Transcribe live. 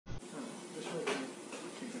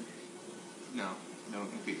No, no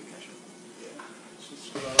feet pressure. Yeah. Just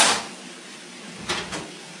screw that up.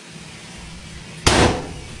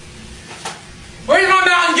 Where's my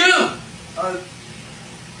Mountain Dew?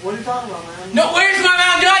 What are you talking about, man? No, where's my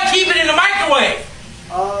Mountain Dew? I keep it in the microwave.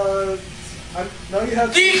 I know you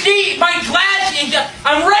have. Do you see my glass?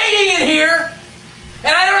 I'm raiding in here,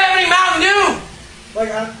 and I don't have any Mountain Dew.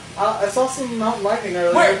 Like, I saw some Mountain Lightning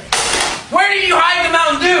earlier. Where did you hide the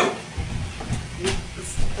Mountain Dew?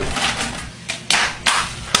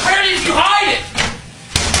 Where did you hide it?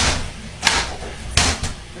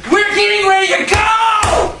 We're getting ready to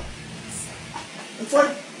go! It's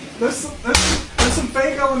like, there's some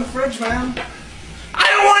Faygo in the fridge, man. I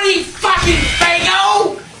don't want any fucking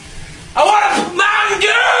Faygo! I want a Mountain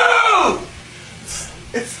Dew!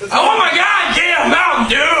 I want my goddamn Mountain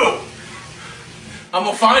Dew! I'm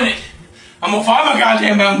gonna find it. I'm gonna find my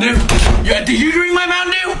goddamn Mountain Dew. Yeah, did you drink my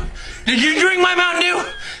Mountain Dew? Did you drink my Mountain Dew?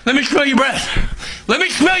 Let me smell your breath. Let me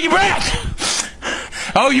smell your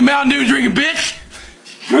breath. Oh, you Mountain Dew drinking bitch.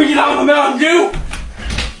 Drinking out my Mountain Dew.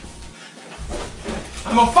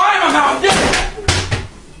 I'm gonna find my Mountain Dew.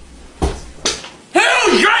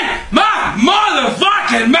 Who drank my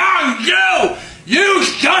motherfucking Mountain Dew? You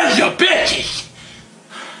sons of bitches.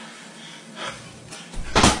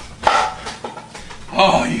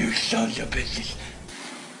 Oh, you sons of bitches.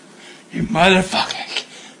 You motherfucker.